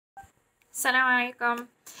Aslaamu Alaykoum.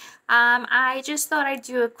 I just thought I'd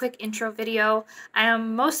do a quick intro video.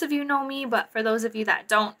 Most of you know me, but for those of you that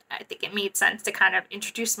don't, I think it made sense to kind of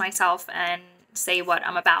introduce myself and say what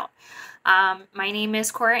I'm about. My name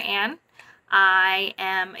is Kora An. I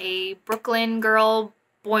am a Brooklyn girl,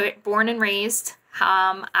 born and raised.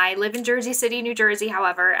 I live in Jersey City, New Jersey,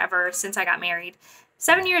 however, ever since I got married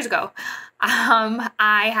 7 years ago.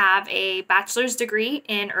 I have a bachelor's degree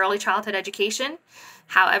in early childhood education.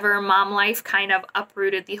 However, mom life kind of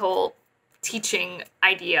uprooted the whole teaching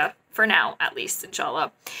idea for now, at least,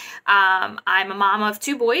 inshallah. I'm a mom of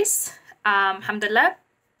two boys, alhamdulillah,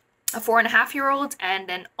 a 4.5-year-old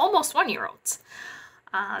and an almost 1-year-old.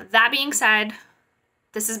 That being said,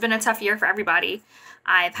 this has been a tough year for everybody.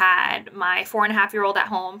 I've had my 4.5-year-old at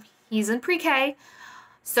home. He's in pre-K,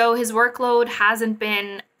 so his workload hasn't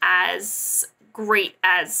been as great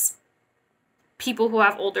as people who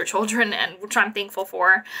have older children, and which I'm thankful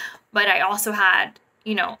for. But I also had,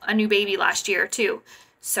 a new baby last year too.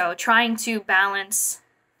 So trying to balance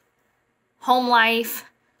home life,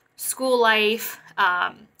 school life,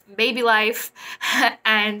 baby life,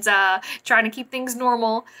 and trying to keep things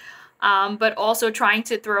normal, but also trying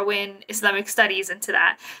to throw in Islamic studies into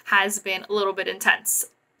that has been a little bit intense.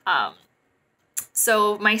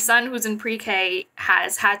 So my son, who's in pre-K,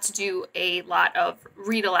 has had to do a lot of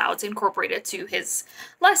read-alouds incorporated to his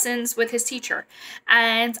lessons with his teacher.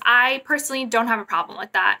 And I personally don't have a problem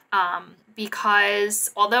with that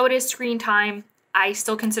because although it is screen time, I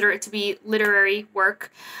still consider it to be literary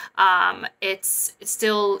work. It's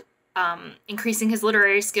still increasing his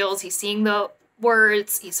literary skills. He's seeing the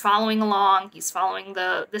words, he's following along, he's following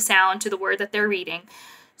the sound to the word that they're reading.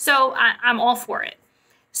 So I'm all for it.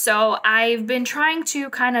 So I've been trying to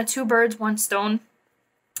kind of two birds, one stone,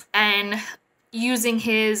 and using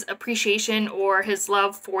his appreciation or his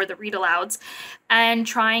love for the read-alouds and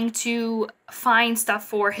trying to find stuff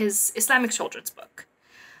for his Islamic children's book.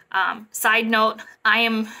 Side note, I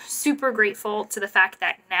am super grateful to the fact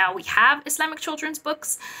that now we have Islamic children's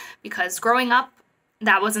books, because growing up,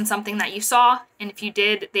 that wasn't something that you saw, and if you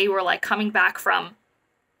did, they were like coming back from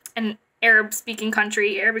an Arabic-speaking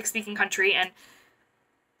country, and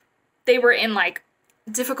they were in like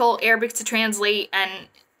difficult Arabic to translate, and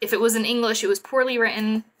if it was in English, it was poorly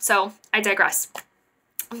written. So I digress.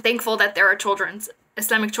 I'm thankful that there are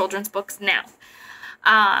Islamic children's books now.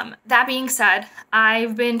 That being said,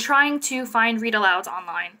 I've been trying to find read-alouds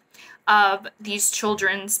online of these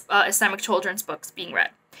Islamic children's books being read,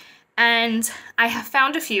 and I have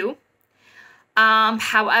found a few.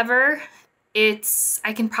 However,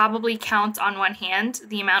 I can probably count on one hand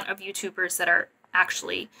the amount of YouTubers that are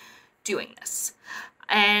actually doing this,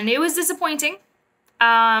 and it was disappointing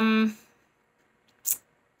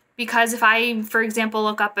because if I, for example,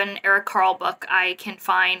 look up an Eric Carle book, I can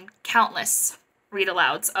find countless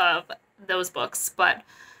read-alouds of those books, but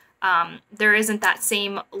there isn't that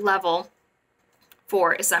same level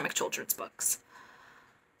for Islamic children's books.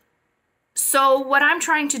 So what I'm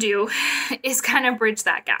trying to do is kind of bridge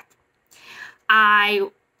that gap. I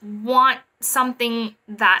want something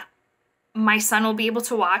that my son will be able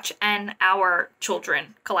to watch, and our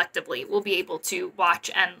children collectively will be able to watch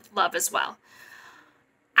and love as well.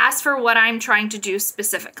 As for what I'm trying to do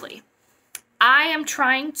specifically, I am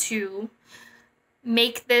trying to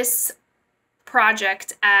make this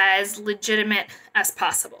project as legitimate as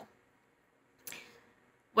possible.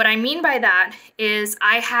 What I mean by that is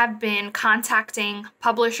I have been contacting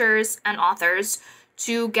publishers and authors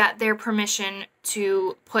to get their permission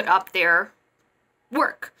to put up their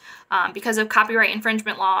work. Because of copyright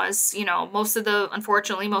infringement laws,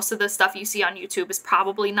 unfortunately, most of the stuff you see on YouTube is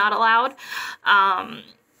probably not allowed.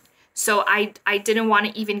 So I didn't want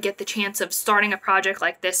to even get the chance of starting a project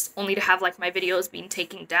like this only to have like my videos being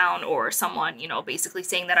taken down, or someone, basically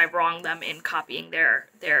saying that I wronged them in copying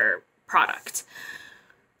their product.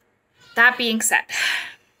 That being said,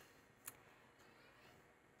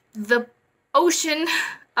 the ocean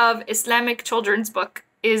of Islamic children's book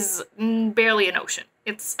is barely an ocean.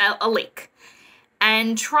 It's a lake.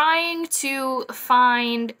 And trying to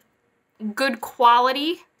find good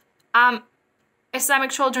quality Islamic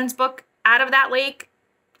children's book out of that lake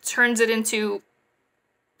turns it into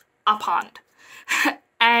a pond.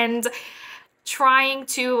 And trying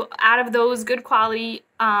to, out of those good quality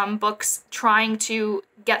books, trying to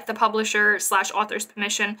get the publisher / author's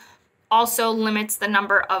permission also limits the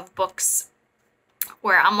number of books,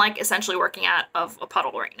 where I'm like essentially working out of a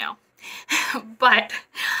puddle right now. But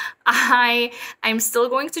I'm still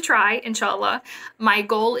going to try, inshallah. My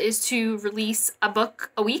goal is to release a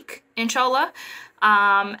book a week, inshallah.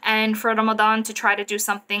 And for Ramadan to try to do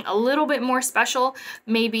something a little bit more special,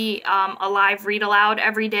 maybe a live read aloud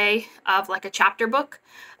every day of like a chapter book.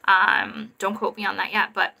 Don't quote me on that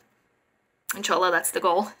yet, but inshallah, that's the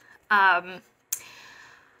goal.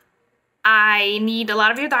 I need a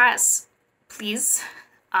lot of your du'as, please.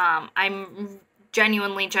 I'm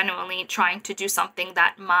genuinely trying to do something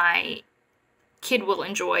that my kid will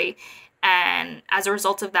enjoy, and as a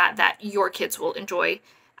result of that, that your kids will enjoy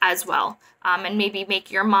as well, and maybe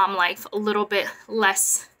make your mom life a little bit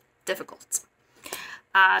less difficult.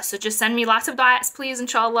 So just send me lots of du'as, please,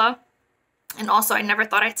 inshallah. And also, I never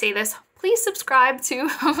thought I'd say this, please subscribe to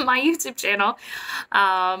my YouTube channel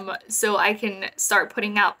so I can start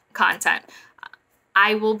putting out content.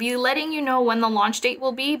 I will be letting you know when the launch date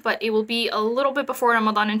will be, but it will be a little bit before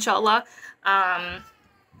Ramadan, inshallah,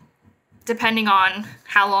 depending on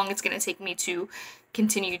how long it's going to take me to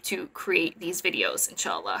continue to create these videos,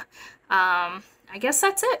 inshallah. I guess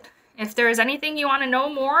that's it. If there is anything you want to know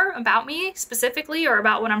more about me specifically, or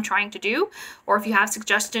about what I'm trying to do, or if you have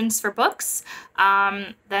suggestions for books,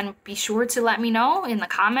 then be sure to let me know in the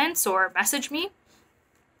comments or message me.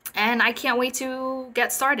 And I can't wait to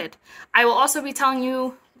get started. I will also be telling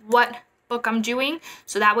you what book I'm doing,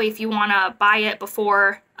 so that way if you want to buy it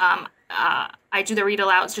before I do the read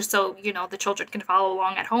alouds, just so you know the children can follow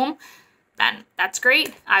along at home, then that's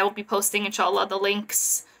great. I will be posting, inshallah, the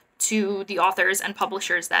links to the authors and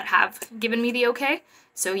publishers that have given me the okay,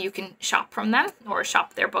 so you can shop from them or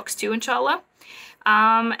shop their books too, inshallah.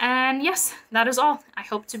 And yes, that is all. I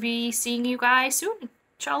hope to be seeing you guys soon,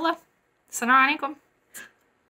 inshallah. Aslaamu Alaykoum.